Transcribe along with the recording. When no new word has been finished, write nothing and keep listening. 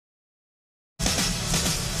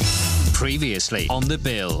Previously on the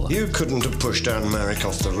bill. You couldn't have pushed down Merrick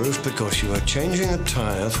off the roof because you were changing a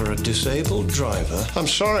tyre for a disabled driver. I'm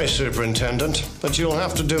sorry, Superintendent, but you'll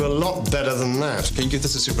have to do a lot better than that. Can you give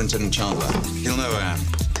this to Superintendent Chandler? He'll know who I am.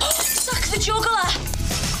 Sack the juggler!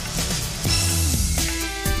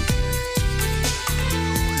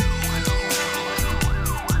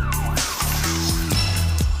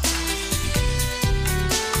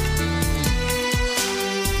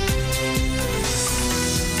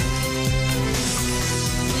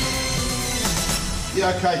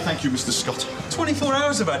 Yeah, OK, thank you, Mr. Scott. 24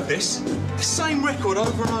 hours have had this. The same record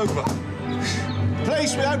over and over.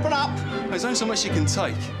 Please, we open up. There's only so much you can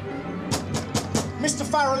take. Mr.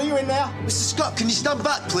 Farrell, are you in there? Mr. Scott, can you stand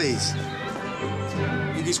back, please?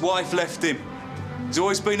 I think his wife left him. He's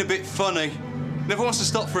always been a bit funny. Never wants to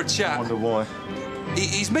stop for a chat. I wonder why.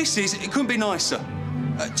 His missus, it couldn't be nicer.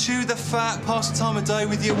 Chew the fat, pass the time of day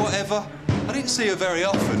with you, whatever. I didn't see her very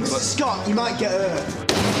often, Mr. but... Scott, you might get hurt.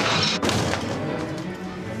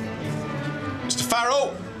 Mr.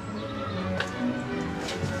 Farrell!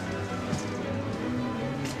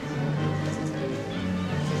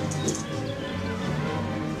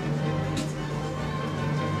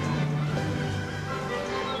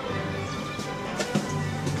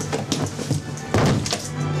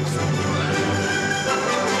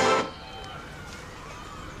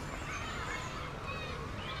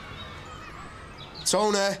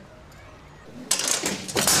 Tony.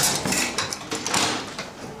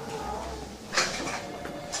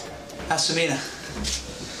 How's Samina?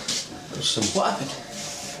 What happened?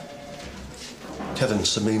 Kevin,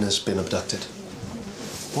 Samina's been abducted.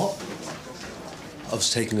 What? I was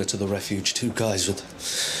taking her to the refuge. Two guys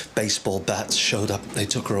with baseball bats showed up. They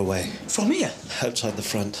took her away. From here? Outside the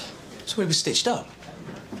front. So we were stitched up.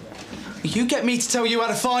 You get me to tell you how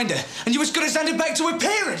to find her, and you as good as hand it back to her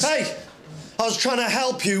parents! Hey! I was trying to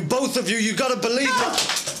help you, both of you. You gotta believe No! it.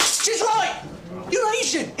 She's right! You're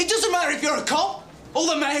Asian. It doesn't matter if you're a cop. All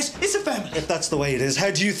that matters is a family. If that's the way it is,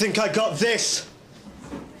 how do you think I got this?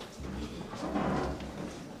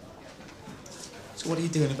 So what are you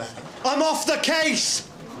doing about it? I'm off the case!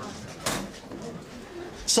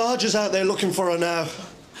 Sarge is out there looking for her now.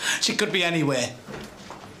 She could be anywhere.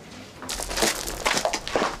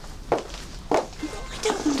 What I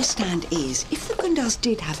don't understand is, if the Gundars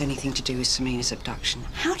did have anything to do with Samina's abduction,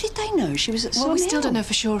 how did they know she was at Swan Well, we Hill? still don't know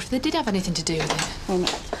for sure if they did have anything to do with it. Oh, no.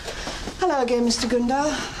 Hello again, Mr. Gundar.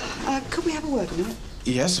 Could we have a word a minute?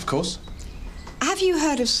 Yes, of course. Have you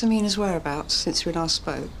heard of Samina's whereabouts since we last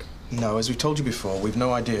spoke? No, as we've told you before, we've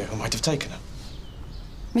no idea who might have taken her.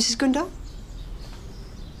 Mrs. Gundar?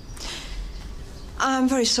 I'm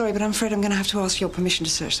very sorry, but I'm afraid I'm going to have to ask your permission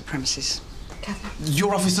to search the premises. Catherine?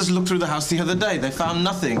 Your officers looked through the house the other day. They found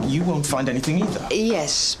nothing. You won't find anything either.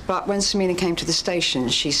 Yes, but when Samina came to the station,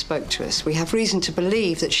 she spoke to us. We have reason to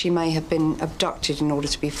believe that she may have been abducted in order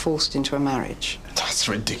to be forced into a marriage. That's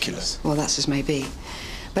ridiculous. Well, that's as may be.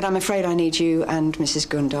 But I'm afraid I need you and Mrs.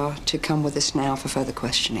 Gundar to come with us now for further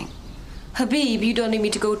questioning. Habib, you don't need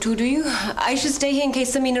me to go too, do you? I should stay here in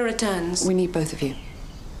case Samina returns. We need both of you.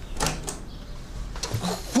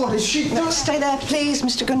 What is she doing? Stay there, please,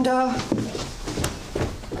 Mr. Gundar.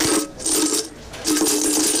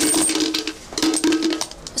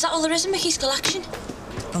 Is that all there is in Mickey's collection?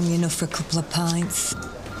 Only enough for a couple of pints.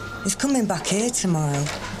 He's coming back here tomorrow.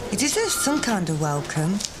 He deserves some kind of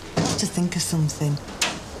welcome. I have to think of something.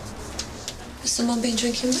 Has someone been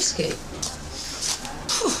drinking whiskey?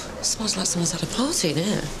 Phew, it smells like someone's had a party in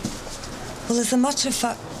here. Well, as a matter of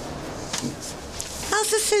fact... How's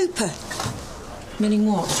the super? Meaning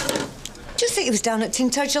what? Just that he was down at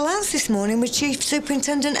Tintagel House this morning with Chief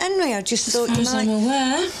Superintendent Henry. I just thought you As far as might... I'm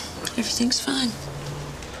aware, everything's fine.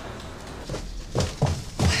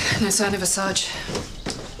 No sign of a Sarge.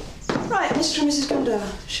 Right, Mr. and Mrs. Gundar,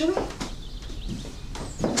 shall we?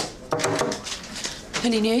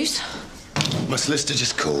 Any news? My solicitor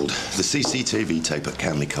just called. The CCTV tape at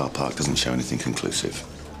Canley car park doesn't show anything conclusive.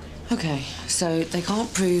 OK, so they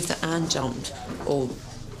can't prove that Anne jumped, or...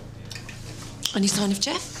 Any sign of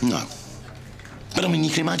Jeff? No. But, I mean, you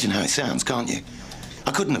can imagine how it sounds, can't you?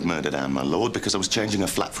 I couldn't have murdered Anne, my lord, because I was changing a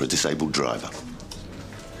flat for a disabled driver.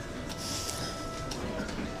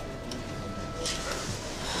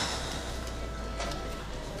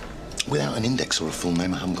 Without an index or a full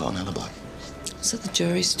name, I haven't got an alibi. So the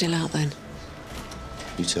jury's still out then?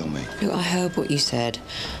 You tell me. Look, I heard what you said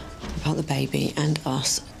about the baby and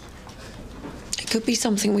us. It could be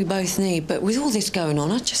something we both need, but with all this going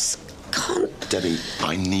on, I just can't... Debbie,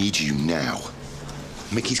 I need you now.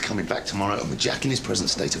 Mickey's coming back tomorrow, and with Jack in his present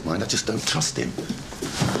state of mind, I just don't trust him.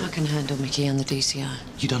 I can handle Mickey and the DCI.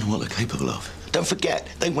 You don't know what they're capable of. Don't forget,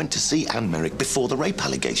 they went to see Anne Merrick before the rape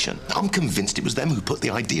allegation. I'm convinced it was them who put the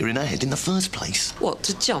idea in her head in the first place. What,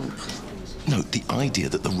 to jump? No, the idea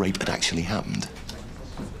that the rape had actually happened.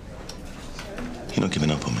 You're not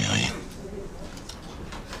giving up on me, are you?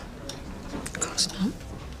 Of course not.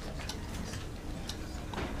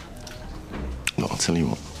 Look, I'll tell you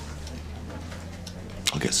what.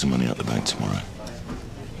 I'll get some money out the bank tomorrow.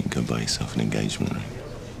 You can go buy yourself an engagement ring.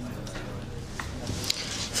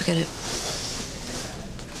 Forget it.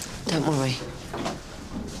 Don't worry.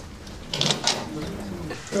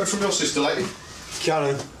 Heard from your sister lately?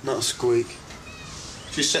 Karen, not a squeak.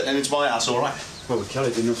 She's settling into my house, all right? Well, we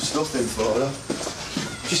carried enough stuff in for her.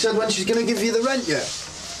 She said when she's going to give you the rent yet.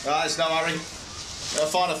 There's no hurry. Gotta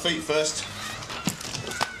find her feet first.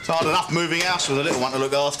 It's hard enough moving house with a little one to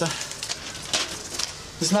look after.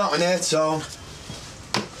 There's nothing here, Tone.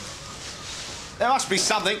 There must be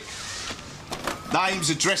something. Names,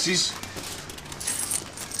 addresses.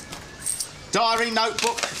 Diary,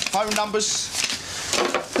 notebook, phone numbers.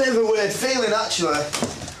 Bit of a weird feeling, actually.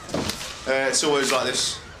 It's always like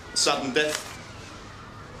this. Sudden death.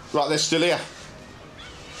 Like they're still here.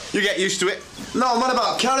 You get used to it. No, I'm on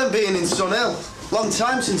about Karen being in Sunhill. Long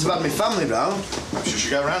time since I've had my family round. I'm sure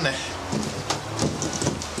she'll go around there.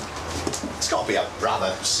 It's got to be a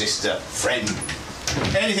brother, sister, friend.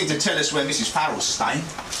 Anything to tell us where Mrs. Farrell's staying.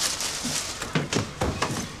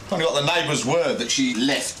 Only got the neighbour's word that she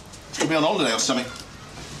left. She could be on holiday or something.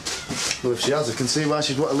 Well, if she has, I can see why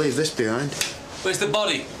she'd want to leave this behind. Where's the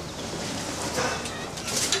body?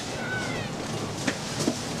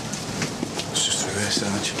 It's just through here,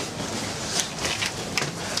 Sarge.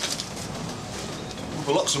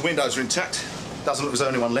 The locks and windows are intact. Doesn't look as though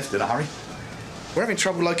anyone left in a hurry. We're having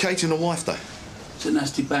trouble locating the wife, though. It's a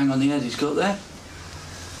nasty bang on the head he's got there.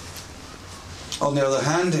 On the other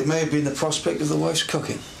hand, it may have been the prospect of the wife's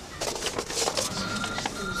cooking.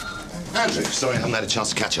 Andrew, sorry I haven't had a chance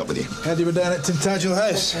to catch up with you. How you were down at Tintagel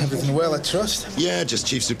House? Everything well, I trust? Yeah, just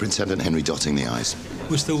Chief Superintendent Henry dotting the I's.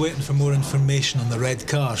 We're still waiting for more information on the red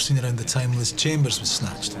car seen around the time Liz Chambers was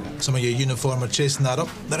snatched. Some of your uniform are chasing that up.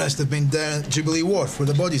 The rest have been down at Jubilee Wharf, where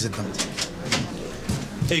the bodies are dumped.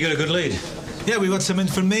 Hey, you got a good lead? Yeah, we got some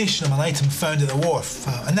information on an item found at the wharf.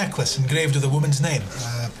 A necklace engraved with a woman's name.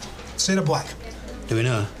 Sarah Black. Do we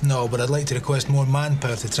know her? No, but I'd like to request more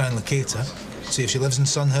manpower to try and locate her. See if she lives in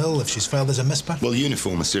Sunhill, if she's filed as a misper. Well,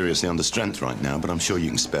 uniform are seriously under strength right now, but I'm sure you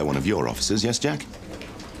can spare one of your officers, yes, Jack?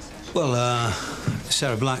 Well,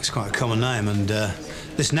 Sarah Black's quite a common name, and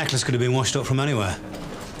this necklace could have been washed up from anywhere.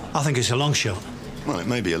 I think it's a long shot. Well, it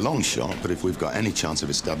may be a long shot, but if we've got any chance of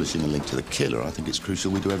establishing a link to the killer, I think it's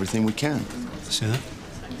crucial we do everything we can. See that?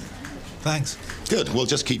 Thanks. Good. We'll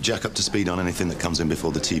just keep Jack up to speed on anything that comes in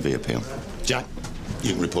before the TV appeal. Jack,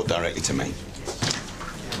 you can report directly to me.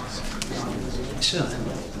 Sir,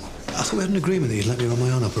 I thought we had an agreement that you'd let me run my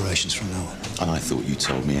own operations from now on. And I thought you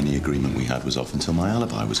told me any agreement we had was off until my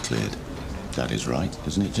alibi was cleared. That is right,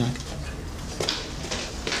 isn't it, Jack?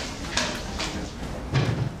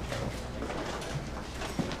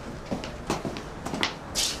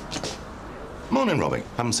 Morning, Robbie.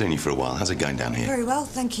 Haven't seen you for a while. How's it going down here? Very well,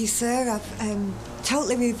 thank you, sir. I've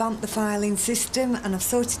totally revamped the filing system and I've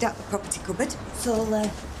sorted out the property cupboard. It's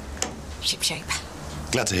all ship-shape.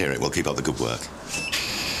 Glad to hear it. We'll keep up the good work.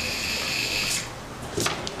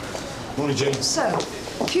 Morning, Jim. So,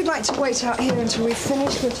 if you'd like to wait out here until we've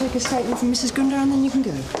finished, we'll take a statement from Mrs. Gundar and then you can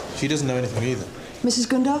go. She doesn't know anything either. Mrs.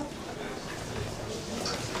 Gundar?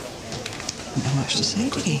 Not much to say,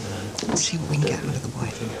 did he? Let's see what we can get out of the boy.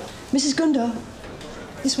 Mrs. Gundar,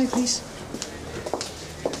 this way, please.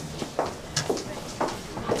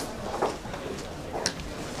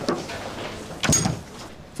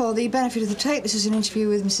 For the benefit of the tape, this is an interview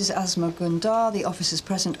with Mrs. Asma Gundar. The officers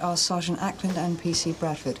present are Sergeant Ackland and PC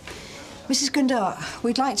Bradford. Mrs. Gundar,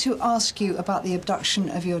 we'd like to ask you about the abduction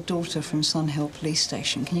of your daughter from Sunhill Police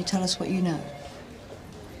Station. Can you tell us what you know?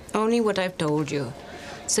 Only what I've told you.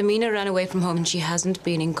 Samina ran away from home and she hasn't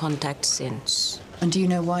been in contact since. And do you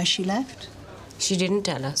know why she left? She didn't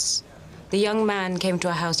tell us. The young man came to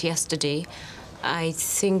our house yesterday. I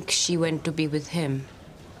think she went to be with him.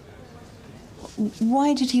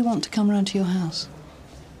 Why did he want to come round to your house?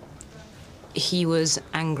 He was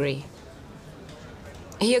angry.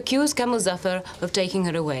 He accused Kamal Zafar of taking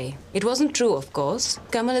her away. It wasn't true, of course.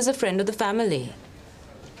 Kamal is a friend of the family.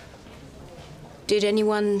 Did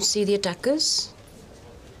anyone see the attackers?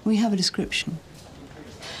 We have a description.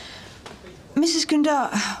 Mrs.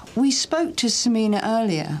 Gundar, we spoke to Samina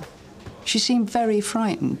earlier. She seemed very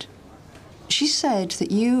frightened. She said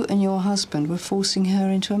that you and your husband were forcing her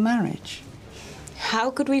into a marriage.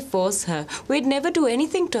 How could we force her? We'd never do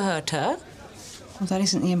anything to hurt her. Well, that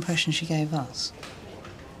isn't the impression she gave us.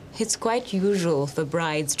 It's quite usual for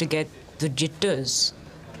brides to get the jitters.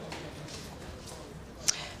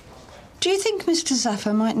 Do you think Mr.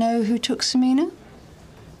 Zaffer might know who took Samina?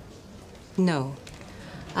 No.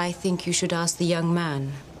 I think you should ask the young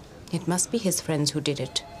man. It must be his friends who did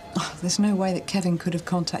it. Oh, there's no way that Kevin could have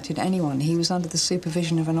contacted anyone. He was under the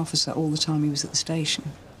supervision of an officer all the time he was at the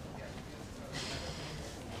station.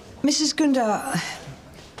 Mrs. Gundar,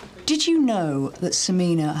 did you know that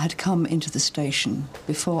Samina had come into the station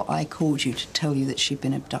before I called you to tell you that she'd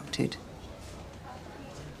been abducted?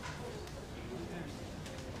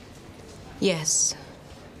 Yes.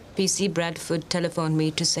 P.C. Bradford telephoned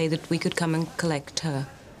me to say that we could come and collect her.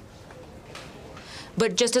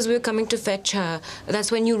 But just as we were coming to fetch her,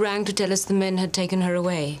 that's when you rang to tell us the men had taken her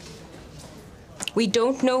away. We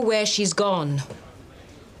don't know where she's gone.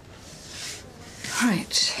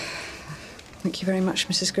 Right. Thank you very much,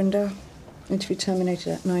 Mrs. Gundar. Interview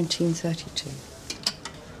terminated at 19:32.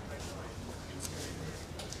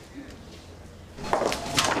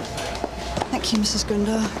 Thank you, Mrs.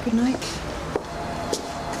 Gundar. Good night.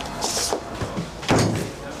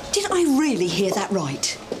 Did I really hear that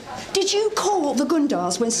right? Did you call the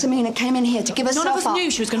Gundars when Samina came in here to give herself up? None of us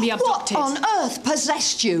knew she was going to be abducted. What on earth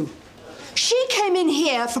possessed you? She came in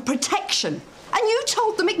here for protection, and you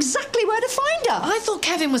told them exactly where to find her. I thought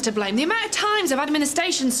Kevin was to blame. The amount of times I've had him in a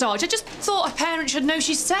station, Sarge. I just thought a parent should know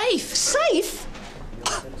she's safe. Safe?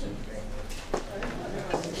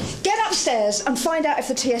 Get upstairs and find out if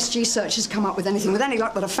the TSG search has come up with anything. With any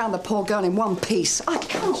luck, that have found the poor girl in one piece. I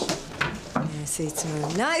can't. Yeah, see you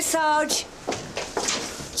tomorrow. Night, Sarge.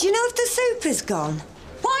 Do you know if the super's gone?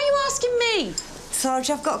 Why are you asking me? Sarge,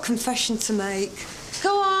 I've got a confession to make.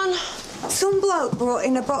 Go on. Some bloke brought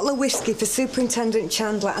in a bottle of whiskey for Superintendent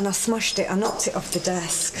Chandler and I smashed it. I knocked it off the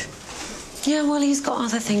desk. Yeah, well, he's got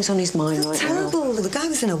other things on his mind right now. Terrible. The guy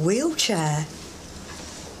was in a wheelchair.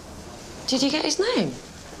 Did you get his name?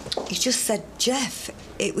 He just said Jeff.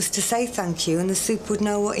 It was to say thank you and the super would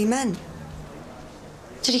know what he meant.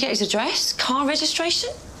 Did he get his address? Car registration?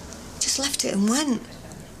 Just left it and went.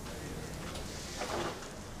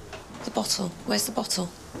 The bottle. Where's the bottle?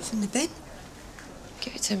 It's in the bin.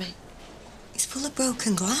 Give it to me. It's full of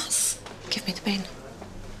broken glass. Give me the bin.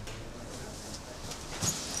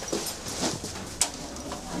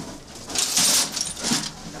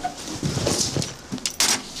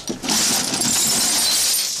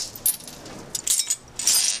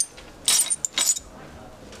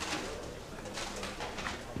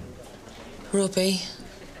 Robbie,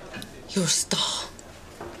 you're a star.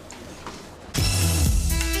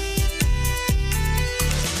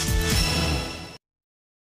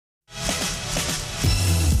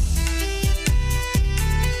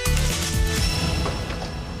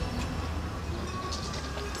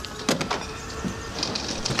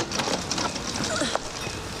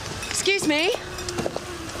 Excuse me?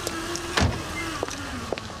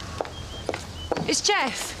 It's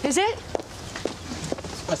Jeff, is it?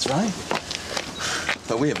 That's right.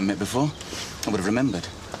 But we haven't met before. I would have remembered.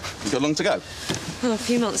 You got long to go? Well, a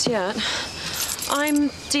few months yet. I'm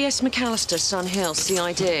D.S. McAllister, Sun Hill,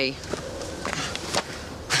 CID.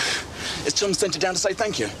 Is John sent you down to say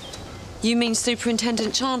thank you? You mean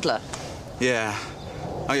Superintendent Chandler? Yeah.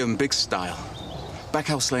 I owe him big style.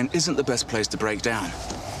 Backhouse Lane isn't the best place to break down.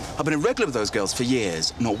 I've been a regular with those girls for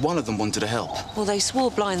years. Not one of them wanted to help. Well, they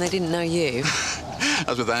swore blind they didn't know you.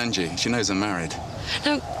 As with Angie, she knows I'm married.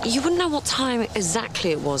 Now, you wouldn't know what time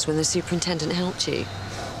exactly it was when the superintendent helped you.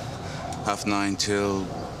 9:30 till...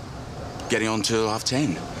 getting on till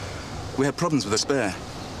 10:30. We had problems with a spare.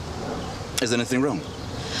 Is there anything wrong?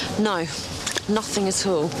 No, nothing at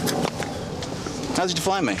all. How did you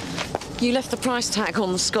find me? You left the price tag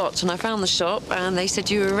on the scotch and I found the shop and they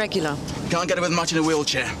said you were a regular. Can't get away with much in a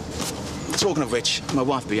wheelchair. Talking of which, my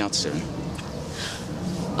wife will be out soon.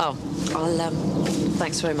 Oh, I'll,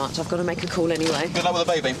 thanks very much. I've got to make a call anyway. Good luck with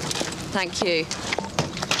the baby. Thank you.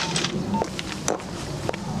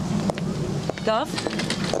 Gov,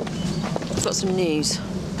 I've got some news.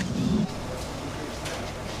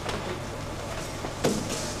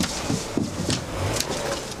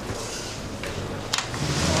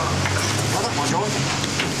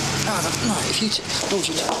 No, if you... Hold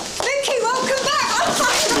you down. Vicky, welcome back!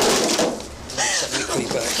 Let me put you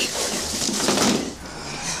back.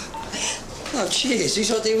 Oh, cheers.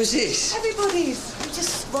 Whose idea was this? Everybody's. We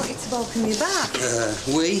just wanted to welcome you back.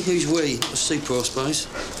 We? Who's we? A super, I suppose.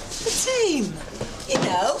 The team. You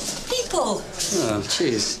know, people. Oh,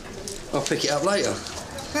 cheers. I'll pick it up later.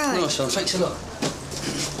 Right. Nice one. Thanks a lot.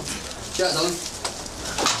 Chat, darling.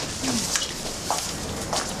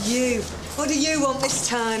 You. What do you want this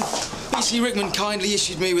time? BC Rickman kindly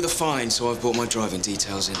issued me with a fine, so I've brought my driving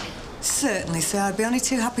details in. Certainly, sir. I'd be only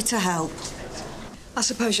too happy to help. I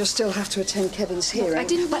suppose you'll still have to attend Kevin's hearing. I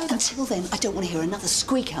didn't know that. Until then, I don't want to hear another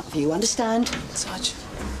squeak out of you, understand? Sarge.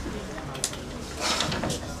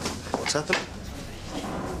 What's happened?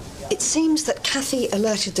 It seems that Kathy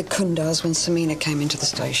alerted the Kundars when Samina came into the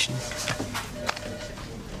station.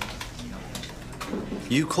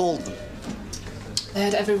 You called them? They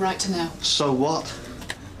had every right to know. So what?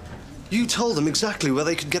 You told them exactly where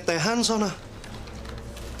they could get their hands on her.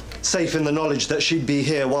 Safe in the knowledge that she'd be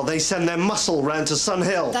here while they send their muscle round to Sun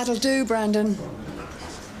Hill. That'll do, Brandon.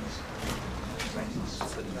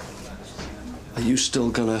 Are you still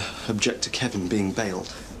gonna object to Kevin being bailed?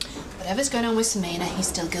 Whatever's going on with Samina, he's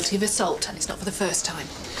still guilty of assault, and it's not for the first time.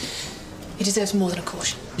 He deserves more than a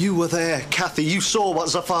caution. You were there, Kathy. You saw what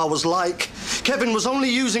Zafar was like. Kevin was only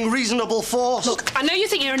using reasonable force. Look, I know you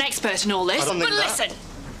think you're an expert in all this, I don't but think that. listen.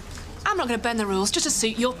 I'm not going to bend the rules just to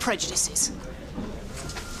suit your prejudices.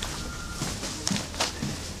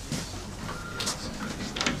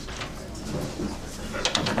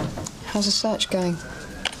 How's the search going?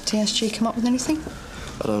 TSG come up with anything?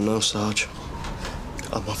 I don't know, Sarge.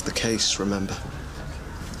 I'm off the case, remember?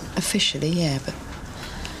 Officially, yeah, but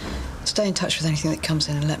stay in touch with anything that comes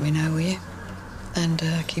in and let me know, will you? And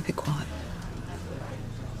keep it quiet.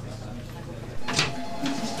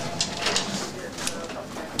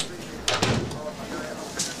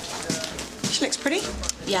 She looks pretty.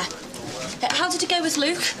 Yeah. How did it go with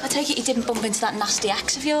Luke? I take it he didn't bump into that nasty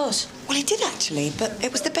ex of yours? Well, he did actually, but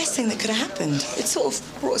it was the best thing that could have happened. It sort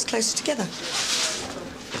of brought us closer together.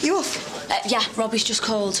 You off? Yeah, Robbie's just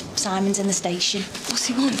called. Simon's in the station. What's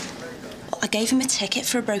he want? I gave him a ticket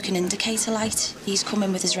for a broken indicator light. He's come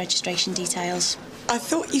in with his registration details. I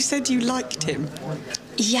thought you said you liked him.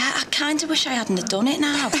 Yeah, I kind of wish I hadn't have done it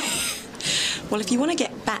now. Well, if you want to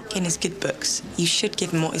get back in his good books, you should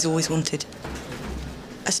give him what he's always wanted.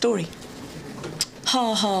 A story.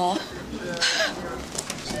 Ha ha.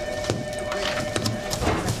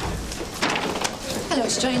 Hello,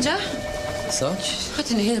 stranger. Sarge? I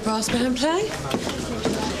didn't hear the brass band play.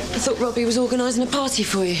 I thought Robbie was organising a party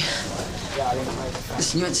for you.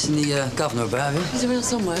 Listen, you went to see the governor about it. He's around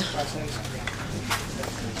somewhere.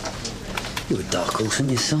 You're a dark horse,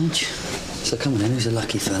 aren't you, Sarge? So come on then, who's a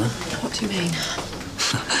lucky fella? What do you mean?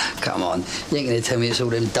 Come on, you ain't going to tell me it's all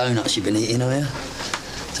them donuts you've been eating, are you?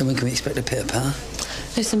 So when can we expect a bit of power?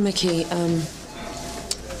 Listen, Mickey,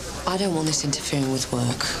 I don't want this interfering with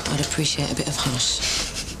work. I'd appreciate a bit of hush.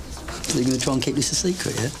 So you're going to try and keep this a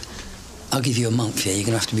secret, yeah? I'll give you a month, yeah? You're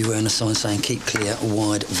going to have to be wearing a sign saying keep clear, a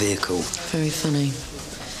wide vehicle. Very funny.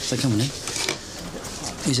 So come on then.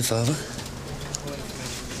 Who's your father?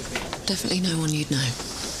 Definitely no one you'd know.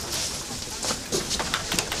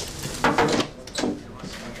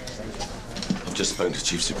 I've just spoken to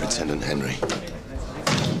Chief Superintendent Henry.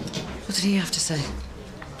 What did he have to say?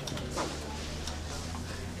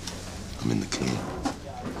 I'm in the clear.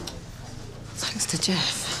 Thanks to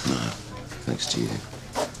Jeff. No, thanks to you.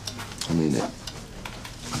 I mean it.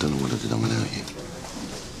 I don't know what I'd have done without you.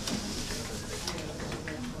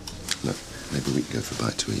 Look, maybe we can go for a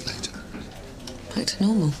bite to eat later. Back to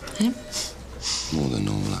normal, eh? More than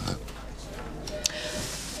normal, I hope.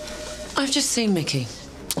 I've just seen Mickey.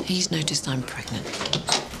 He's noticed I'm pregnant.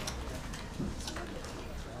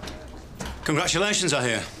 Congratulations, I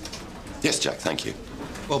hear. Yes, Jack, thank you.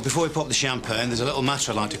 Well, before we pop the champagne, there's a little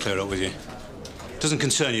matter I'd like to clear up with you. Doesn't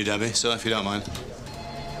concern you, Debbie, so if you don't mind.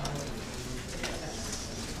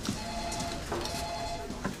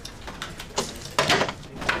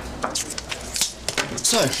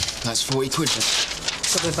 So, that's 40 quid then.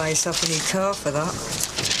 Probably buy yourself a new car for that.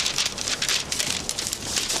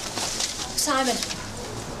 Simon.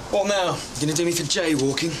 What now? You gonna do me for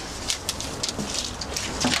jaywalking?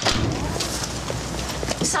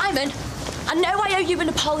 Simon, I know I owe you an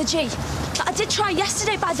apology. I did try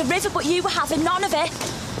yesterday by the river, but you were having none of it.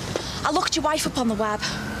 I looked your wife up on the web.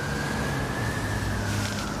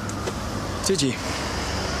 Did you?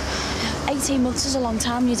 18 months is a long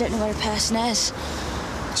time and you don't know where a person is.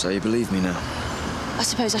 So you believe me now? I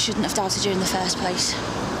suppose I shouldn't have doubted you in the first place.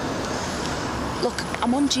 Look,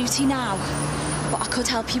 I'm on duty now, but I could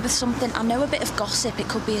help you with something. I know a bit of gossip. It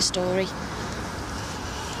could be a story.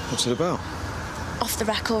 What's it about? Off the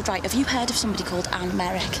record, right, have you heard of somebody called Anne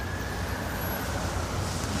Merrick?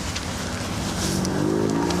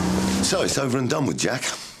 So it's over and done with, Jack.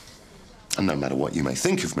 And no matter what you may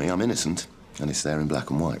think of me, I'm innocent. And it's there in black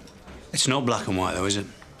and white. It's not black and white, though, is it?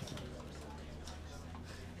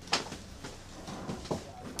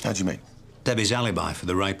 How do you mean? Debbie's alibi for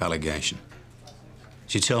the rape allegation.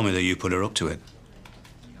 She told me that you put her up to it.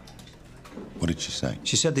 What did she say?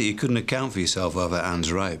 She said that you couldn't account for yourself over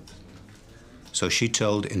Anne's rape. So she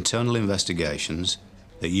told internal investigations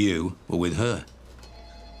that you were with her.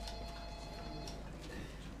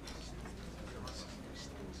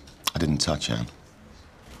 I didn't touch Anne.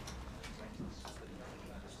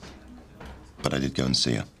 But I did go and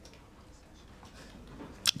see her.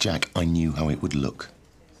 Jack, I knew how it would look.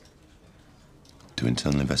 Do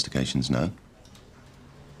internal investigations know?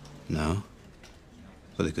 No.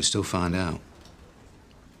 But they could still find out.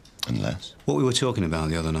 Unless? What we were talking about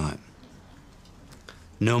the other night.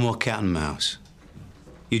 No more cat and mouse.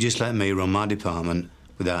 You just let me run my department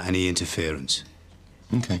without any interference.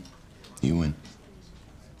 Okay. You win.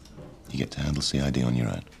 You get to handle CID on your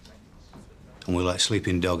own. And we'll let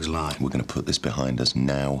sleeping dogs lie. We're going to put this behind us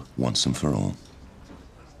now, once and for all.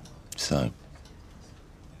 So,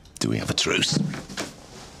 do we have a truce?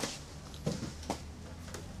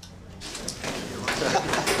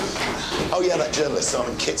 Oh, yeah, that journalist,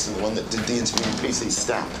 Simon Kitson, the one that did the interview with PC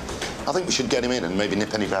Stamp. I think we should get him in and maybe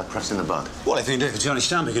nip any of our press in the bud. Well, if he can do it for Johnny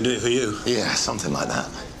Stamp, he can do it for you. Yeah, something like that.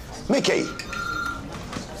 Mickey!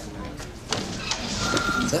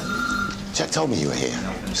 Jack told me you were here.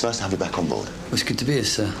 It's nice to have you back on board. Well, it's good to be here,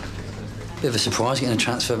 sir. Bit of a surprise getting a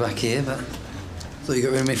transfer back here, but thought you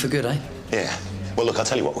got rid of me for good, eh? Yeah. Well, look, I'll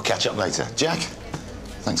tell you what, we'll catch up later. Jack,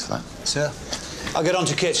 thanks for that. Sir, I'll get on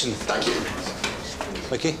to Kitchen. Thank you.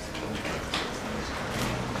 Mickey?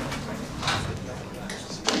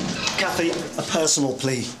 Kathy, a personal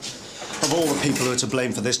plea. Of all the people who are to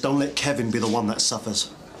blame for this, don't let Kevin be the one that suffers.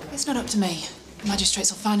 It's not up to me. The magistrates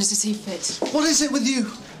will find us as he fit. What is it with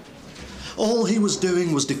you? All he was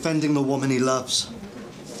doing was defending the woman he loves.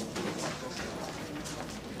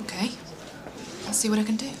 OK. I'll see what I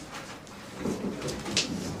can do.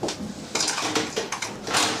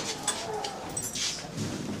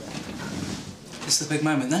 This is the big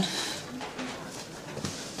moment, then?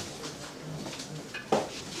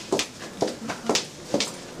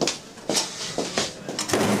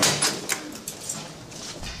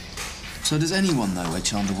 So does anyone know where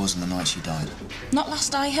Chandler was on the night she died? Not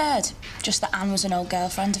last I heard. Just that Anne was an old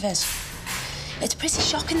girlfriend of his. It's pretty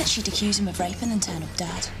shocking that she'd accuse him of raping and turn up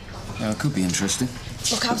dead. Yeah, it could be interesting.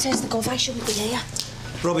 Look, out here's the Gov. I shouldn't be here.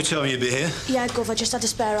 Robbie told me you'd be here. Yeah, Gov, I just had a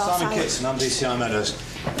spare half Simon hour. Kitson, I'm DCI Meadows.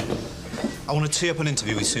 I want to tee up an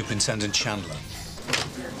interview with Superintendent Chandler.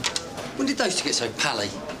 When did those two get so pally?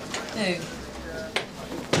 Who?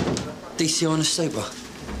 DCI and a super.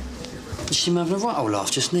 Did she having a right old laugh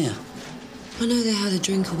just now? I know they had a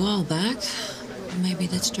drink a while back. Maybe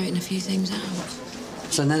they'd straighten a few things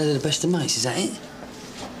out. So now they're the best of mates, is that it?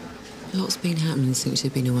 A lot's been happening since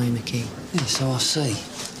you've been away, Mickey. Yeah, so I see.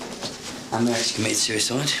 And Merrick's committed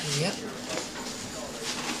suicide? Yep.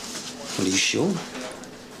 Well, are you sure?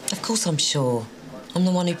 Of course I'm sure. I'm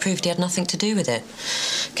the one who proved he had nothing to do with it.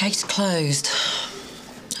 Case closed.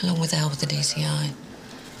 Along with the help of the DCI.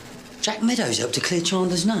 Jack Meadows helped to clear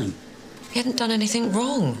Chandler's name? He hadn't done anything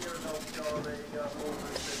wrong.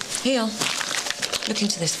 Here. Look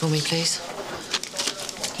into this for me, please.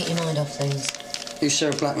 Keep your mind off things. Who's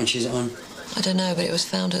Sarah Black when she's at home? I don't know, but it was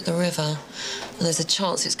found at the river. And there's a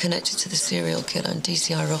chance it's connected to the serial killer, and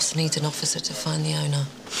DCI Ross needs an officer to find the owner.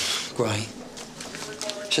 Great.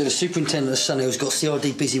 So the superintendent of Sunhill's got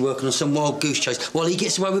CID busy working on some wild goose chase while he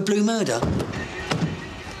gets away with blue murder?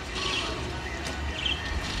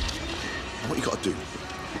 What you got to do,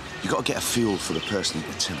 you got to get a feel for the person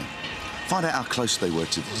you're telling. Find out how close they were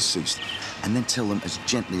to the deceased, and then tell them as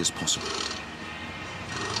gently as possible.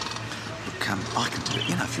 Look, I can do it,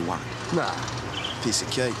 you know, if you want. Nah, piece of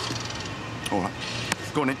cake. All right.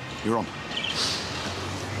 Go on in. You're on.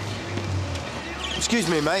 Excuse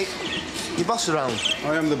me, mate. Your boss around?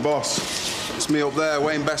 I am the boss. It's me up there,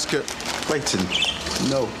 Wayne Bescott. Clayton?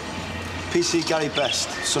 No. PC Gary Best,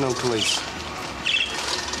 Sunhill Police.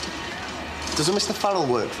 Does a Mr. Farrell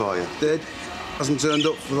work for you? Did. Hasn't turned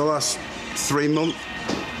up for the last 3 months.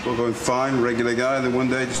 All going fine, regular guy, then one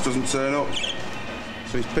day just doesn't turn up.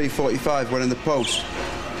 So he's P45 when in the post.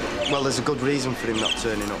 Well, there's a good reason for him not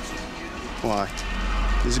turning up. Why?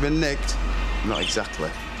 Has he been nicked? Not exactly.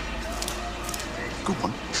 Good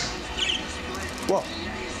one. What?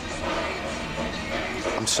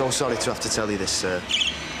 I'm so sorry to have to tell you this, sir.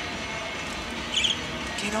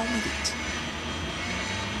 Get on with it.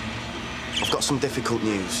 I've got some difficult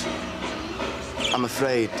news. I'm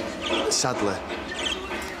afraid, sadly,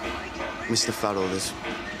 Mr. Farrell has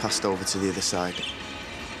passed over to the other side.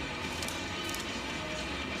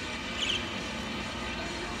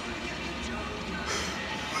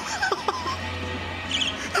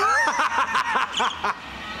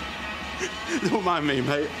 Don't mind me,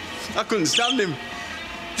 mate. I couldn't stand him.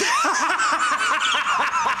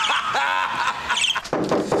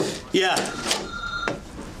 Yeah.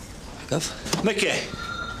 Gov? Mickey.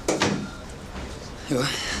 You all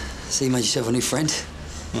right? So you made yourself a new friend?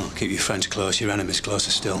 Oh, keep your friends close, your enemies closer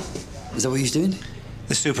still. Is that what he was doing?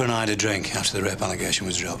 The super and I had a drink after the rape allegation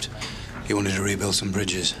was dropped. He wanted to rebuild some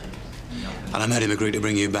bridges. And I made him agree to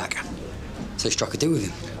bring you back. So you struck a deal with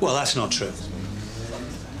him? Well, that's not true.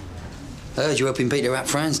 I heard you helping Peter out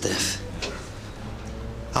for Anne's death.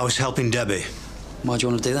 I was helping Debbie. Why'd you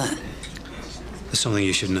want to do that? There's something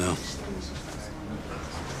you should know.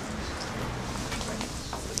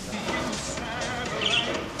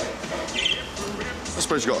 I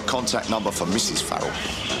suppose you got a contact number for Mrs. Farrell.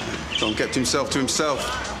 John kept himself to himself.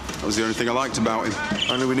 That was the only thing I liked about him.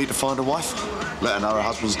 Only we need to find a wife. Let her know her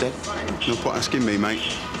husband's dead. No point asking me, mate.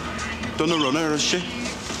 Done a runner, has she?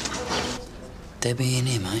 Debbie in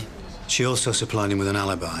here, mate. She also supplied him with an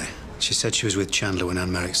alibi. She said she was with Chandler when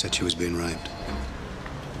Anne Merrick said she was being raped.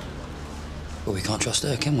 Well, we can't trust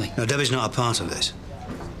her, can we? No, Debbie's not a part of this.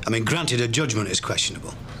 I mean, granted, her judgment is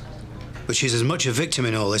questionable. But she's as much a victim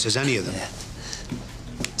in all this as any of them. Yeah.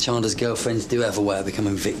 Chandler's girlfriends do have a way of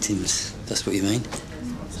becoming victims. That's what you mean?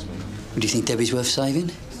 Do you think Debbie's worth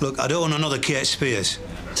saving? Look, I don't want another Kate Spears.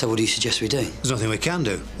 So what do you suggest we do? There's nothing we can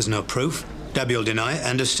do. There's no proof. Debbie will deny it.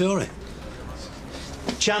 End of story.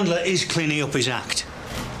 Chandler is cleaning up his act.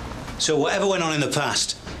 So whatever went on in the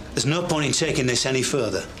past, there's no point in taking this any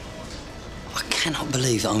further. I cannot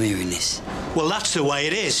believe that I'm hearing this. Well, that's the way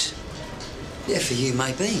it is. Yeah, for you,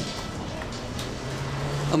 maybe.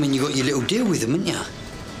 I mean, you got your little deal with them, haven't you?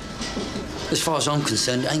 As far as I'm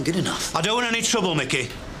concerned, it ain't good enough. I don't want any trouble, Mickey.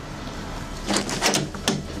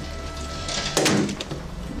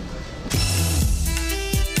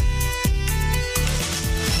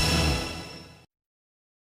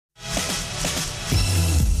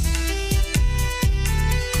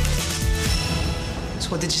 So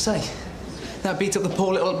what did you say? That beat up the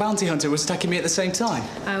poor little bounty hunter who was attacking me at the same time?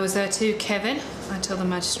 I was there too, Kevin. I told the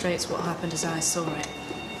magistrates what happened as I saw it.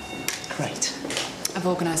 Great. I've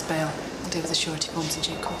organised bail. I'll deal with the surety forms in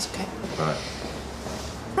due course, OK? Right.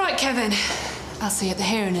 Right, Kevin. I'll see you at the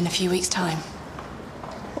hearing in a few weeks' time.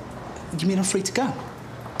 You mean I'm free to go?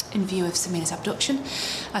 In view of Samina's abduction,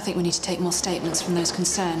 I think we need to take more statements from those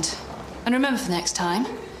concerned. And remember for next time,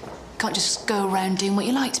 you can't just go around doing what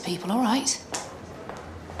you like to people, all right?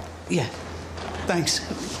 Yeah. Thanks.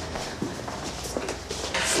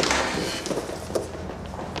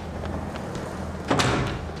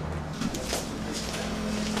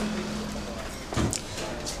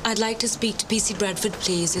 I'd like to speak to PC Bradford,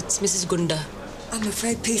 please. It's Mrs. Gunda. I'm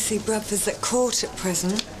afraid PC Bradford's at court at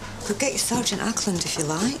present. Could get you Sergeant Ackland if you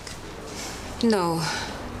like. No,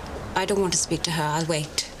 I don't want to speak to her. I'll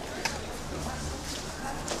wait.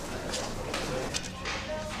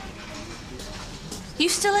 You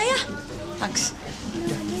still here? Thanks.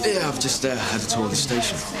 Yeah, I've just had a tour of the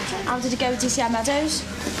station. How did it go with DCI Meadows?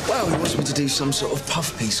 Well, he wants me to do some sort of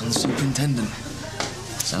puff piece on the superintendent.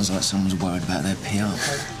 Sounds like someone's worried about their PR.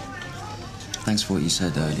 Thanks for what you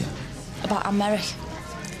said earlier. About Anne Merrick?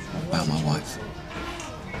 About my wife.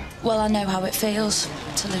 Well, I know how it feels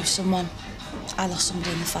to lose someone. I lost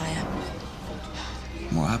somebody in the fire.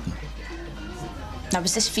 What happened? Now,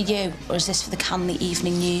 is this for you, or is this for the Canley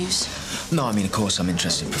Evening News? No, I mean, of course I'm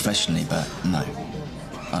interested professionally, but no.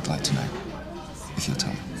 I'd like to know, if you'll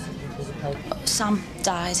tell me. Sam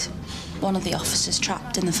died. One of the officers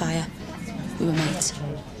trapped in the fire. We were mates.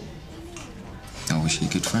 Oh, was she a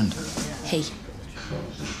good friend? He.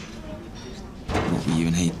 What were you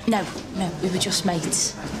and he? No, we were just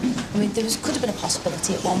mates. I mean, could have been a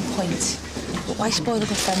possibility at one point. But why spoil a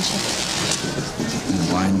good friendship?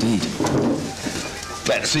 Why indeed?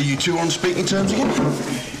 Glad to see you two on speaking terms again.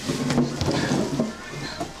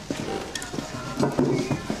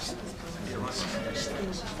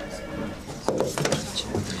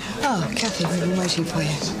 Oh, Kathy, we've been waiting for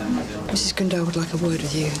you. Mrs. Gunda would like a word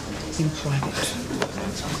with you in private.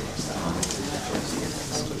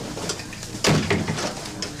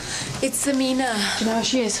 It's Samina. Do you know where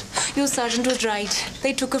she is? Your sergeant was right.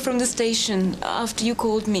 They took her from the station after you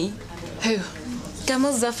called me. Who?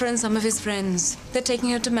 Kamal Zafar and some of his friends. They're taking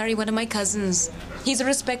her to marry one of my cousins. He's a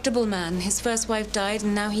respectable man. His first wife died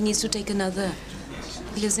and now he needs to take another.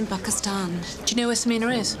 He lives in Pakistan. Do you know where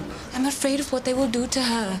Samina is? I'm afraid of what they will do to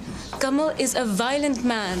her. Kamal is a violent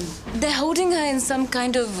man. They're holding her in some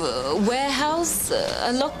kind of warehouse,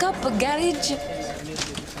 a lockup, a garage.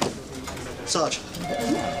 Sarge,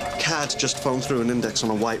 CAD just phoned through an index on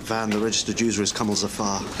a white van. The registered user is Kamal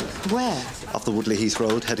Zafar. Where? Off the Woodley Heath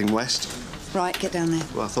Road, heading west. Right, get down there.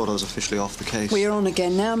 Well, I thought I was officially off the case. We're on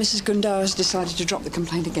again now. Mrs. Gundar has decided to drop the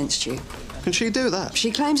complaint against you. Can she do that?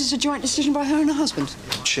 She claims it's a joint decision by her and her husband.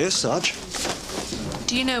 Cheers, Sarge.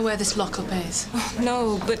 Do you know where this lockup is? Oh,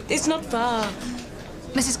 no, but it's not far.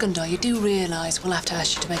 Mrs. Gundar, you do realise we'll have to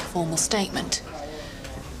ask you to make a formal statement.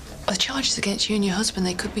 The charges against you and your husband,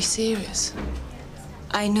 they could be serious.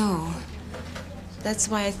 I know. That's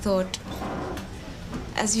why I thought,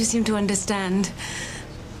 as you seem to understand,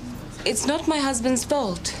 it's not my husband's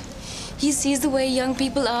fault. He sees the way young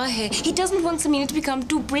people are here. He doesn't want Samina to become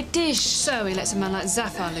too British. So he lets a man like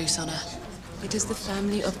Zafar loose on her. It is the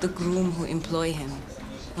family of the groom who employ him,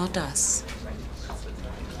 not us.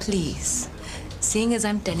 Please, seeing as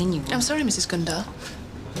I'm telling you... I'm sorry, Mrs. Gundar.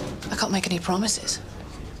 I can't make any promises.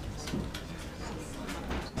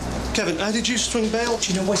 Kevin, how did you swing bail?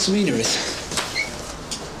 Do you know where Samina is?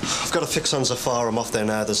 I've got a fix on Zafar. I'm off there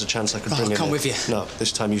now. There's a chance I could bring him I'll come in. with you. No,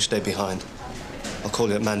 this time you stay behind. I'll call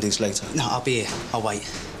you at Mandy's later. No, I'll be here. I'll wait.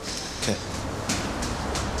 OK.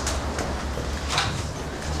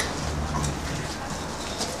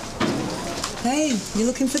 Hey, you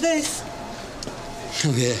looking for this?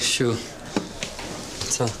 Oh, yeah, sure.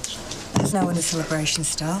 So? Let's know when the celebration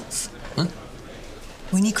starts. Huh?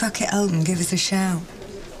 When you crack it open, give us a shout.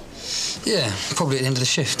 Yeah, probably at the end of the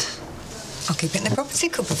shift. I'll keep it in the property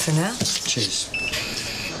cupboard for now. Cheers.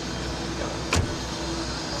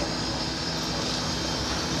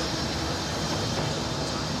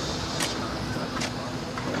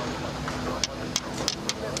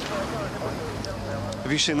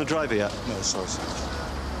 Have you seen the driver yet? No, sorry, sir.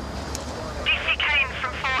 DC Kane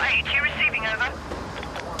from 4-8. You receiving, over?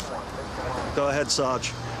 Go ahead,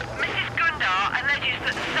 Sarge. Mrs. Gundar alleges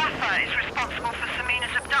that Zafar is responsible for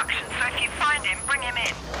Samina's abduction, so if you find him, bring him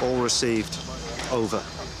in. All received. Over.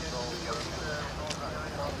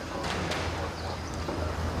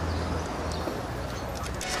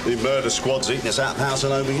 The murder squad's eating us out of house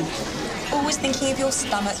and over again. Always thinking of your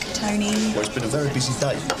stomach, Tony. Well, it's been a very busy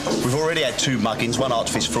day. We've already had 2 muggings, 1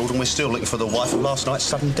 artifice fraud, and we're still looking for the wife of last night's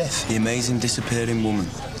sudden death. The amazing disappearing woman.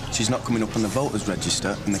 She's not coming up on the voters'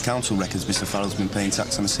 register, and the council reckons Mr. Farrell's been paying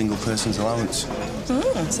tax on a single person's allowance.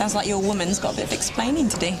 Sounds like your woman's got a bit of explaining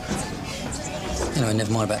to do. Anyway,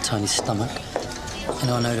 never mind about Tony's stomach. You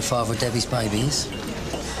know, I know the father of Debbie's baby is.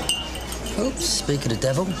 Oops, speak of the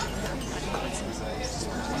devil.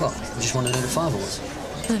 What, you just want to know who the father was?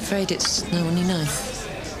 I'm afraid it's no one you know.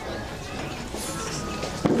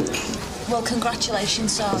 Well,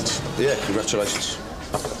 congratulations, Sarge. Yeah, congratulations.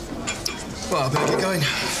 Well, I better get going.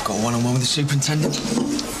 I've got a one-on-one with the superintendent.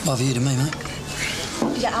 Bother you to me, mate.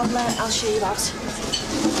 Yeah, I'll show you out.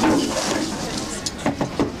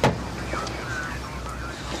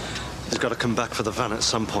 He's got to come back for the van at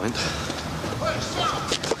some point.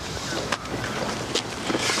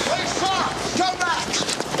 Come back!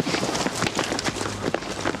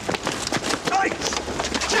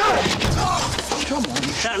 Come on.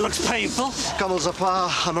 That looks painful. Kamal Zafar,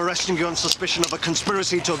 I'm arresting you on suspicion of a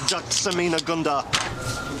conspiracy to abduct Samina Gundar.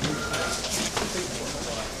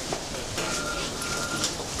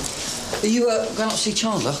 Are you going up to see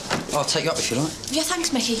Chandler? I'll take you up if you like. Yeah,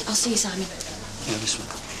 thanks, Mickey. I'll see you, Simon. Yeah, this one.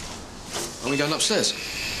 Are we going upstairs?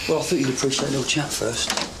 Well, I thought you'd appreciate a little chat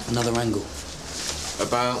first. Another angle.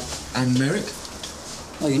 About Anne Merrick?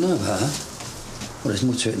 Oh, you know her? Well, there's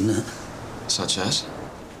more to it than that. Such as?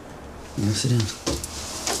 Yeah, sit down.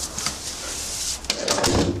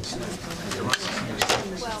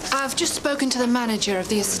 I've just spoken to the manager of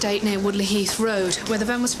the estate near Woodley Heath Road, where the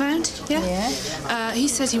van was found. Yeah? Yeah. He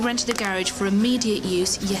says he rented a garage for immediate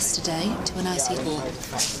use yesterday to an IC hall.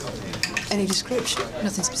 Any description?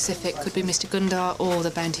 Nothing specific. Could be Mr. Gundar or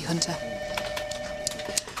the bounty hunter.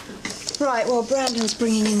 Right, well, Brandon's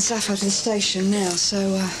bringing in Zafar to the station now, so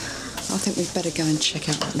I think we'd better go and check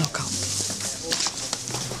out that lockup.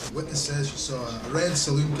 Witness says she saw a red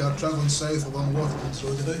saloon car travelling south along Waterman's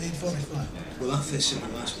Road about 8:45. Well, that fits in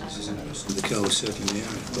with last witness's interest. The car was circling the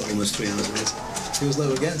area, but almost 3 hours later. Feels like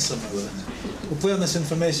we're getting somewhere with it. We'll play on this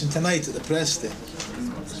information tonight at the press day.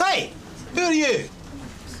 Hey! Who are you?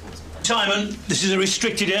 Simon, this is a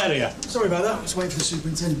restricted area. Sorry about that. I was waiting for the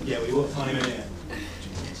superintendent. Yeah, we won't find him in here.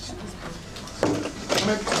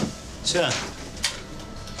 Sir,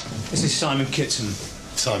 this is Simon Kitson.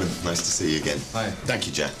 Simon, nice to see you again. Hi. Thank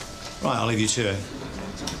you, Jack. Right, I'll leave you to it.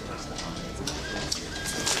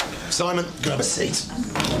 Simon, grab a seat.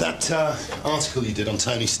 That article you did on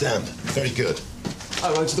Tony Stamp, very good.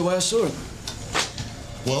 I wrote it the way I saw it.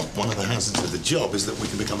 Well, one of the hazards of the job is that we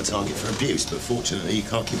can become a target for abuse, but fortunately you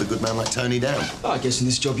can't keep a good man like Tony down. I guess in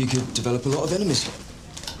this job you could develop a lot of enemies.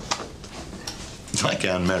 Like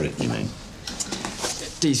Anne Merritt, you mean?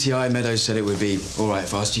 DCI Meadows said it would be all right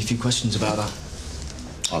if I asked you a few questions about her.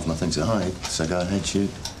 I've nothing to hide, so go ahead,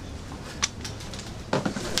 shoot.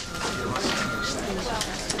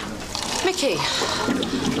 Mickey,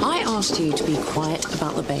 I asked you to be quiet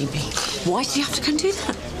about the baby. Why did you have to go and do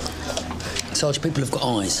that? Sarge, people have got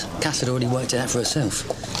eyes. Cass had already worked it out for herself.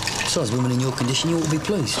 Besides, women in your condition, you ought to be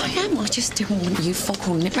pleased. I am. I just didn't want you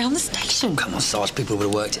foghorning it round the station. Come on, Sarge, people would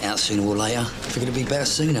have worked it out sooner or later. Figured it'd be better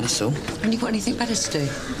sooner, that's all. Haven't you got anything better to do?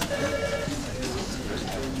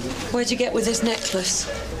 Where'd you get with this necklace?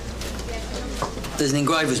 There's an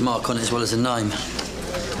engraver's mark on it as well as a name.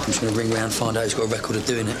 I'm just going to ring round and find out who's got a record of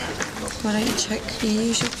doing it. Why don't you check your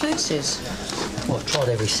usual places? Well, I've tried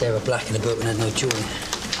every Sarah Black in the book and had no joy.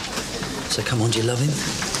 So come on, do you love him?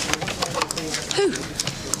 Who?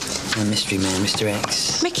 The mystery man, Mr.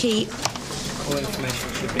 X. Mickey.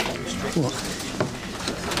 What?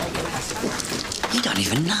 You don't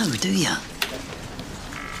even know, do you?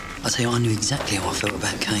 I'll tell you, I knew exactly how I felt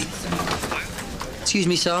about Kate. Excuse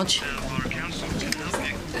me, Sarge.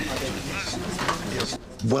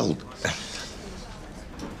 Well,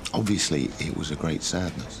 obviously it was a great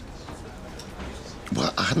sadness.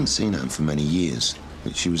 Well, I hadn't seen her for many years,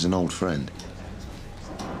 but she was an old friend.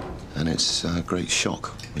 And it's a great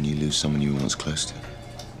shock when you lose someone you were once close to.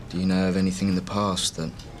 Do you know of anything in the past that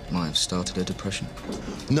might have started a depression?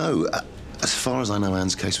 No. As far as I know,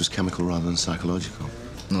 Anne's case was chemical rather than psychological.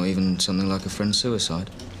 Not even something like a friend's suicide?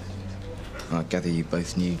 I gather you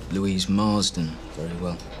both knew Louise Marsden very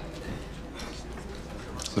well.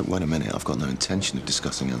 Look, wait a minute. I've got no intention of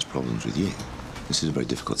discussing Anne's problems with you. This is a very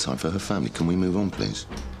difficult time for her family. Can we move on, please?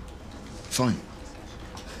 Fine.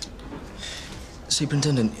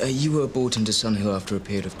 Superintendent, you were brought into Sunhill after a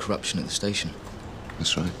period of corruption at the station.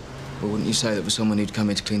 That's right. Well, wouldn't you say that for someone who'd come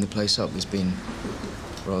in to clean the place up, there's been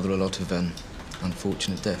rather a lot of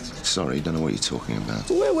unfortunate deaths? Sorry, don't know what you're talking about.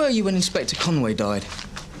 Well, where were you when Inspector Conway died?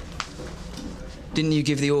 Didn't you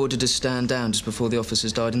give the order to stand down just before the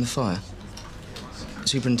officers died in the fire?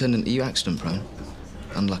 Superintendent, are you accident-prone?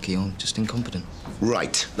 Unlucky or just incompetent?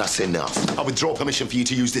 Right, that's enough. I withdraw permission for you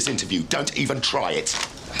to use this interview. Don't even try it.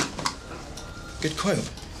 Good quote.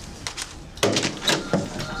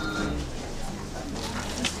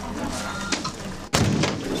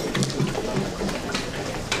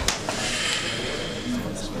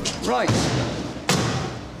 Right.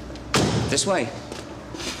 This way.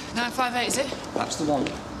 958, is it? That's the one.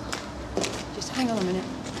 Just hang on a minute.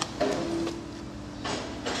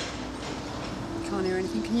 Can't hear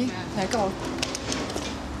anything, can you? No, go on.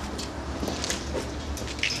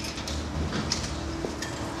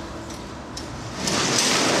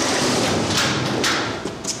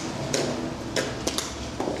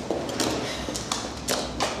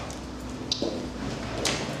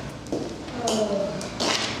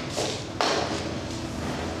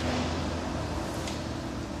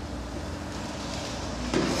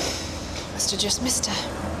 Must have just missed her.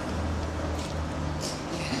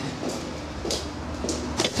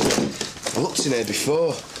 I looked in here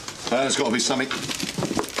before. There's got to be something.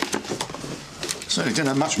 Certainly didn't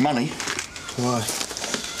have much money. Why?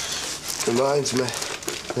 Reminds me.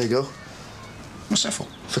 There you go. What's that for?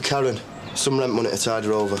 For Karen. Some rent money to tide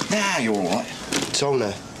her over. Nah, you're all right.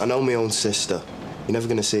 Tony, I know my own sister. You're never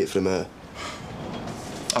going to see it from her.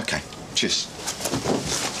 OK, cheers.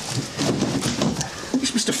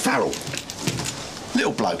 It's Mr. Farrell.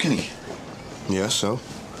 Little bloke, isn't he? Yeah, so?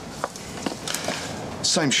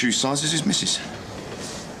 Same shoe size as his missus.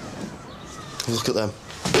 Look at them.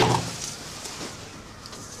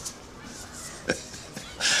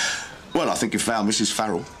 Well, I think you found Mrs.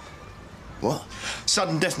 Farrell. What?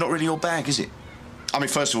 Sudden death not really your bag, is it? I mean,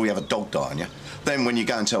 first of all, you have a dog die on you. Then when you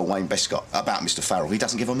go and tell Wayne Bescott about Mr. Farrell, he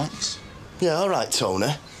doesn't give a monkeys. Yeah, all right,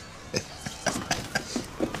 Tony.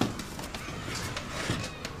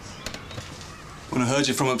 When I heard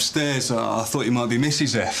you from upstairs, I thought you might be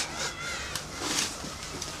Mrs. F.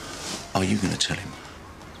 Are you going to tell him?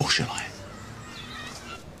 Or shall I?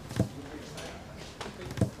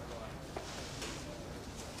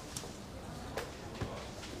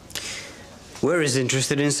 We're as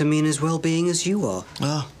interested in Samina's well-being as you are.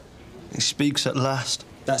 Ah, he speaks at last.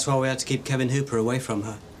 That's why we had to keep Kevin Hooper away from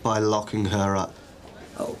her. By locking her up.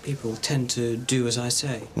 Oh, people tend to do as I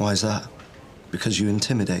say. Why is that? Because you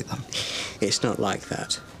intimidate them? It's not like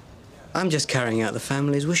that. I'm just carrying out the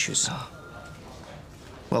family's wishes.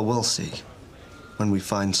 Well, we'll see. When we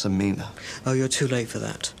find Samina. Oh, you're too late for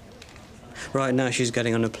that. Right now, she's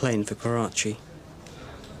getting on a plane for Karachi.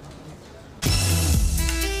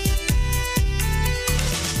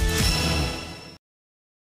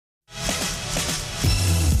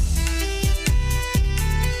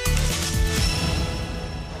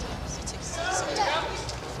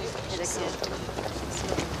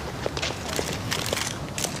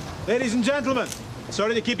 Ladies and gentlemen,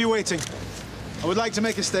 sorry to keep you waiting. I would like to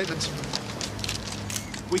make a statement.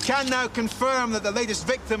 We can now confirm that the latest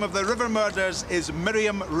victim of the River murders is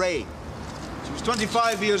Miriam Ray. She was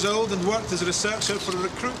 25 years old and worked as a researcher for a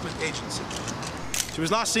recruitment agency. She was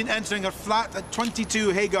last seen entering her flat at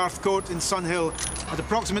 22 Haygarth Court in Sunhill at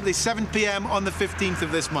approximately 7 p.m. on the 15th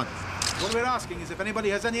of this month. What we're asking is if anybody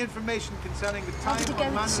has any information concerning the time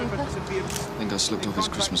or manner of her disappearance. I think I slipped off his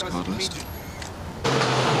Christmas card list.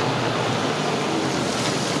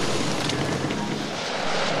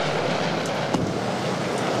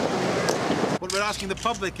 What we're asking the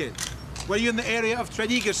public is, were you in the area of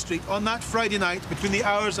Tredegar Street on that Friday night between the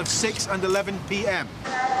hours of 6 and 11 p.m?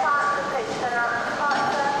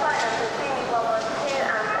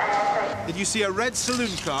 Did you see a red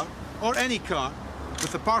saloon car, or any car,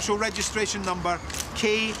 with the partial registration number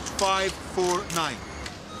K549?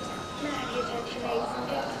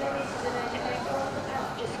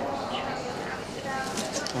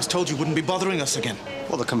 I was told you wouldn't be bothering us again.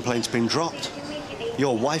 Well, the complaint's been dropped.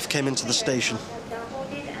 Your wife came into the station.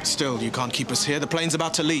 Still, you can't keep us here. The plane's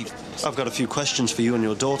about to leave. I've got a few questions for you and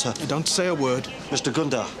your daughter. Don't say a word. Mr.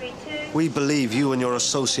 Gundar, we believe you and your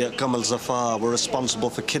associate Gamal Zafar were responsible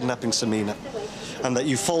for kidnapping Samina, and that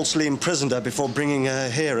you falsely imprisoned her before bringing her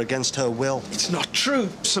here against her will. It's not true.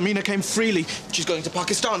 Samina came freely. She's going to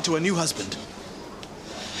Pakistan to her new husband.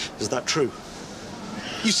 Is that true?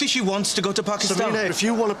 You see, she wants to go to Pakistan. Samina, if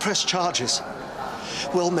you want to press charges,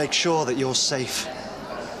 we'll make sure that you're safe.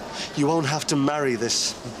 You won't have to marry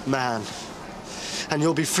this man. And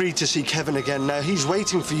you'll be free to see Kevin again. Now, he's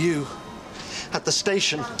waiting for you at the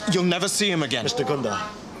station. You'll never see him again. Mr. Gundar,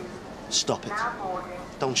 stop it.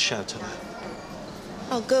 Don't shout at her.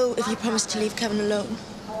 I'll go if you promise to leave Kevin alone.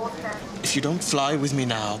 If you don't fly with me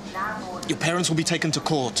now, your parents will be taken to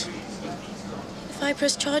court. If I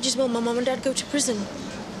press charges, will my mum and dad go to prison?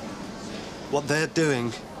 What they're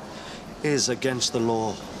doing is against the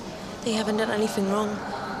law. They haven't done anything wrong.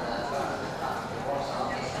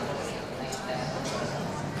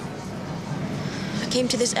 I came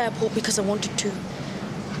to this airport because I wanted to.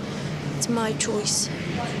 It's my choice.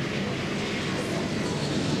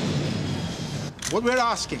 What we're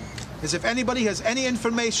asking is if anybody has any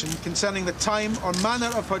information concerning the time or manner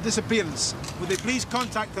of her disappearance, would they please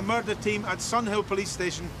contact the murder team at Sunhill Police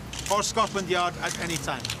Station or Scotland Yard at any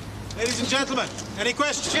time. Ladies and gentlemen, any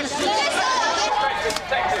questions? Yes,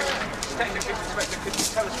 Detective Inspector, could you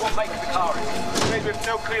tell us what make the car is? Maybe we have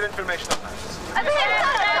no clear information on that.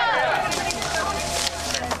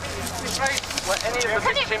 Were any of the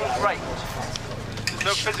victims raped? There's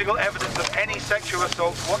no physical evidence of any sexual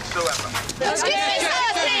assault whatsoever.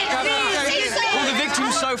 All the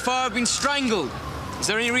victims so far have been strangled. Is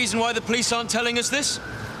there any reason why the police aren't telling us this?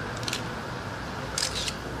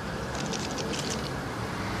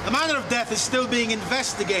 The manner of death is still being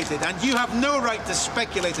investigated, and you have no right to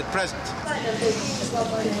speculate at present.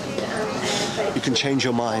 You can change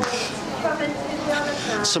your mind.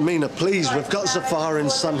 Samina, please, we've got Zafar in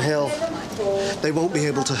Sunhill. They won't be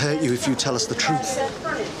able to hurt you if you tell us the truth.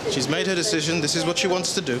 She's made her decision. This is what she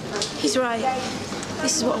wants to do. He's right.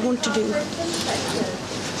 This is what I want to do.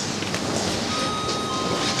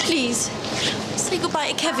 Please, say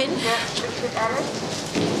goodbye to Kevin.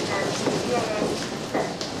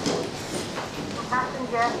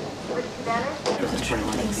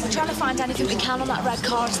 We're trying to find anything we can on that red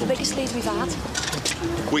car. It's the biggest lead we've had.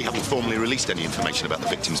 We haven't formally released any information about the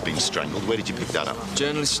victims being strangled. Where did you pick that up?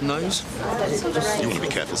 Journalist's nose. You want to be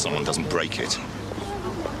careful someone doesn't break it.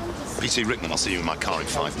 PC Rickman, I'll see you in my car in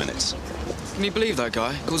 5 minutes. Can you believe that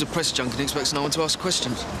guy? Calls a press junket and expects no one to ask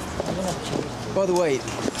questions. By the way,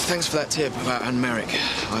 thanks for that tip about Anne Merrick.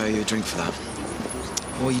 I owe you a drink for that.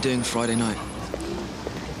 What are you doing Friday night?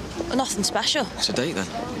 Nothing special. It's a date, then?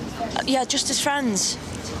 Yeah, just as friends.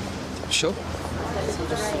 Sure.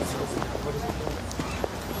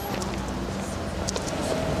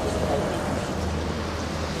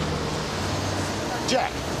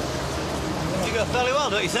 Jack. You go fairly well,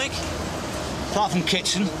 don't you think? Apart from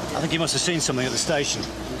Kitchen, I think he must have seen something at the station.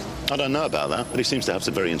 I don't know about that, but he seems to have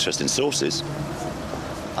some very interesting sources.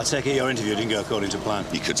 I take it your interview didn't go according to plan.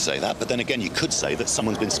 You could say that, but then again, you could say that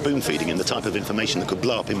someone's been spoon-feeding him the type of information that could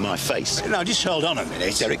blow up in my face. Now, just hold on a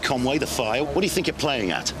minute. Derek Conway, the file. What do you think you're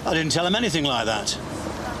playing at? I didn't tell him anything like that.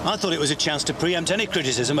 I thought it was a chance to preempt any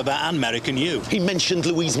criticism about Anne Merrick and you. He mentioned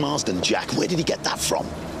Louise Marsden, Jack. Where did he get that from?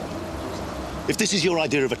 If this is your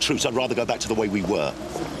idea of a truce, I'd rather go back to the way we were.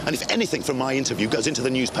 And if anything from my interview goes into the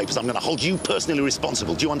newspapers, I'm going to hold you personally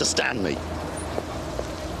responsible. Do you understand me?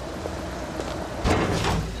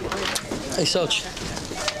 Hey, Sarge.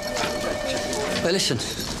 Hey, listen.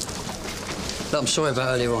 Look, I'm sorry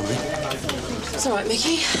about earlier on, It's all right,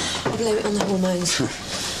 Mickey. I blame it on the hormones.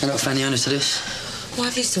 I got a fanny owner to this. Why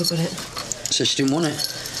have you still got it? So she didn't want it.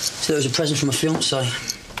 So it was a present from my fiancé.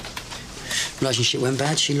 Relationship went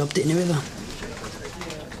bad, she lobbed it in the river.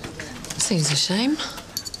 Seems a shame.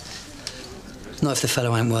 Not if the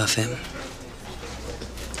fellow ain't worth it.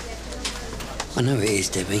 I know it is,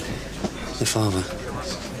 Debbie. The father.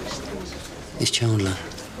 It's Chandler.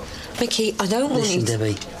 Mickey, I don't want you Listen, to...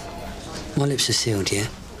 Debbie. My lips are sealed, yeah?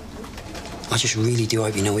 I just really do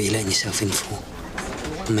hope you know what you're letting yourself in for.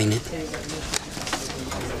 I mean it.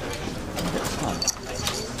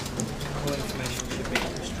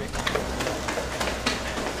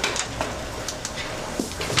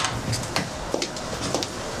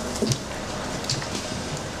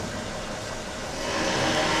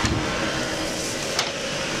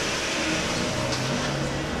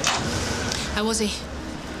 How was he?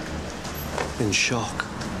 In shock.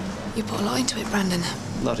 You put a lot into it, Brandon.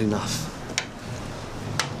 Not enough.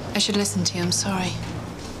 I should listen to you, I'm sorry.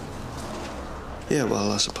 Yeah, well,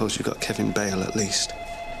 I suppose you got Kevin bail at least.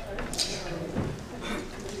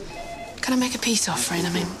 Can I make a peace offering?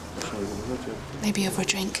 I mean, maybe over a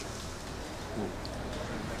drink.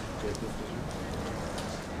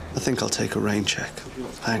 I think I'll take a rain check.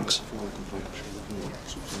 Thanks.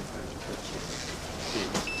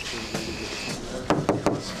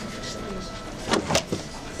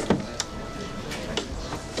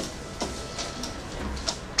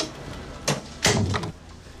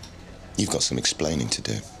 You've got some explaining to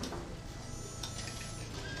do.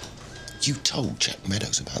 You told Jack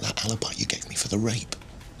Meadows about that alibi you gave me for the rape.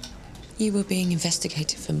 You were being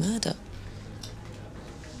investigated for murder.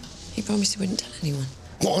 He promised he wouldn't tell anyone.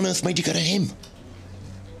 What on earth made you go to him?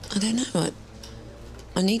 I don't know.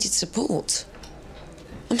 I needed support.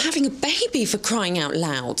 I'm having a baby, for crying out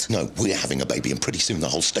loud. No, we're having a baby, and pretty soon the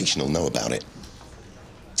whole station will know about it.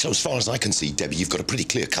 So as far as I can see, Debbie, you've got a pretty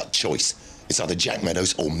clear-cut choice. It's either Jack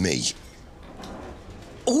Meadows or me.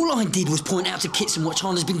 All I did was point out to Kitson what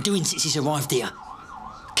Chandler's been doing since he's arrived here.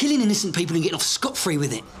 Killing innocent people and getting off scot-free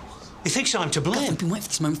with it. He thinks I'm to blame. I've been waiting for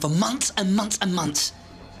this moment for months and months and months.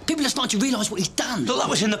 People are starting to realise what he's done. Look, that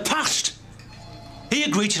was in the past. He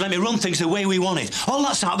agreed to let me run things the way we wanted. All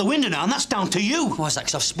that's out the window now, and that's down to you. Why is that?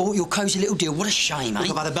 Because I've spoilt your cosy little deal. What a shame, eh?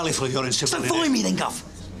 Look, I've had a belly full of your So incivility. fire me then, Gov.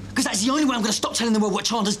 Because that's the only way I'm going to stop telling the world what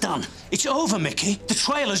Chandler's done. It's over, Mickey. The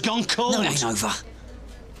trail has gone cold. No, it ain't over.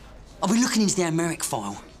 I'll be looking into the Merrick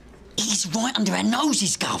file. He's right under our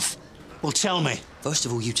noses, Gov. Well, tell me. First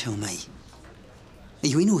of all, you tell me. Are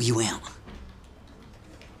you in or are you out?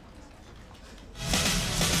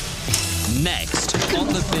 Next on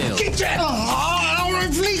the bill. Get down! Oh,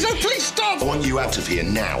 please stop! I want you out of here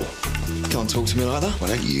now. Can't talk to me like that. Why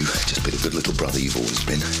don't you just be the good little brother you've always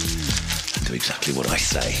been and do exactly what I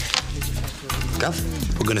say? Gov?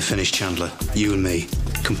 We're going to finish Chandler. You and me.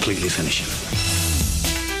 Completely finish him.